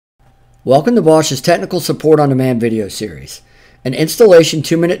Welcome to Bosch's Technical Support on Demand video series, an installation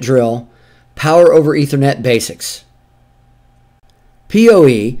 2-minute drill, Power over Ethernet Basics.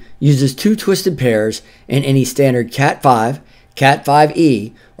 PoE uses two twisted pairs in any standard Cat5,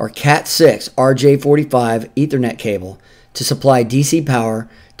 Cat5e, or Cat6 RJ45 Ethernet cable to supply DC power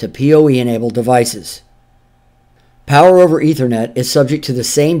to PoE-enabled devices. Power over Ethernet is subject to the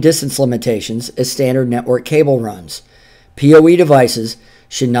same distance limitations as standard network cable runs. PoE devices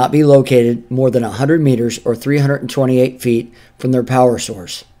should not be located more than 100 meters or 328 feet from their power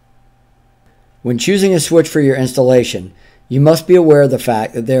source. When choosing a switch for your installation, you must be aware of the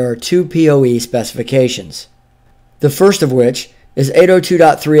fact that there are two PoE specifications. The first of which is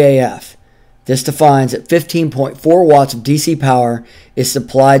 802.3AF. This defines that 15.4 watts of DC power is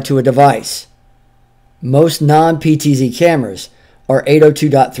supplied to a device. Most non-PTZ cameras are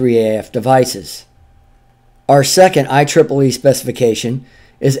 802.3AF devices. Our second IEEE specification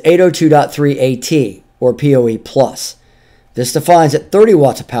is 802.3AT, or PoE+. This defines that 30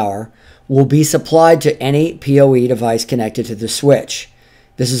 watts of power will be supplied to any PoE device connected to the switch.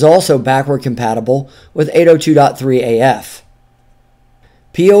 This is also backward compatible with 802.3AF.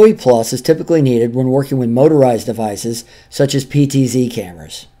 PoE+ is typically needed when working with motorized devices such as PTZ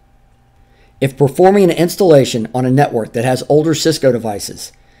cameras. If performing an installation on a network that has older Cisco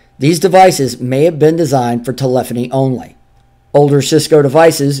devices, these devices may have been designed for telephony only. Older Cisco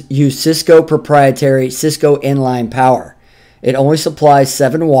devices use Cisco proprietary Cisco inline power. It only supplies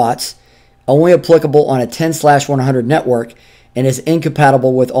 7 watts, only applicable on a 10/100 network, and is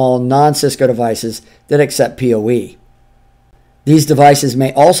incompatible with all non-Cisco devices that accept PoE. These devices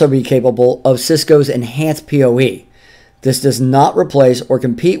may also be capable of Cisco's enhanced PoE. This does not replace or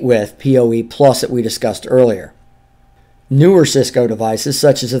compete with PoE+ that we discussed earlier. Newer Cisco devices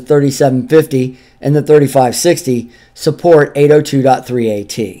such as the 3750 and the 3560 support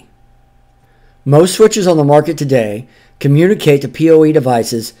 802.3AT. Most switches on the market today communicate to PoE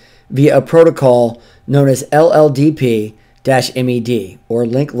devices via a protocol known as LLDP-MED, or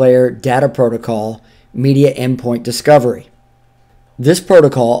Link Layer Data Protocol Media Endpoint Discovery. This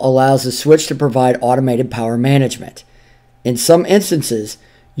protocol allows the switch to provide automated power management. In some instances,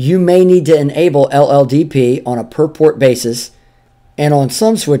 you may need to enable LLDP on a per-port basis, and on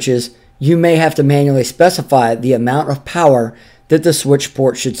some switches, you may have to manually specify the amount of power that the switch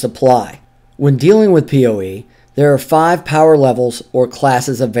port should supply. When dealing with PoE, there are 5 power levels or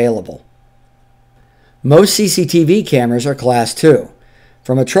classes available. Most CCTV cameras are Class 2.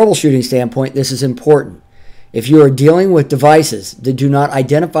 From a troubleshooting standpoint, this is important. If you are dealing with devices that do not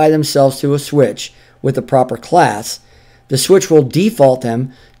identify themselves to a switch with the proper class, the switch will default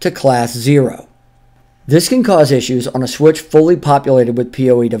them to Class 0. This can cause issues on a switch fully populated with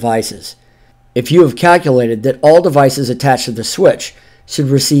PoE devices. If you have calculated that all devices attached to the switch should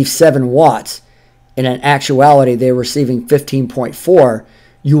receive 7 watts, and in actuality they are receiving 15.4,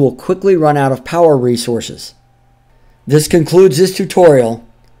 you will quickly run out of power resources. This concludes this tutorial.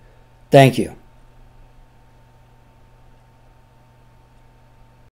 Thank you.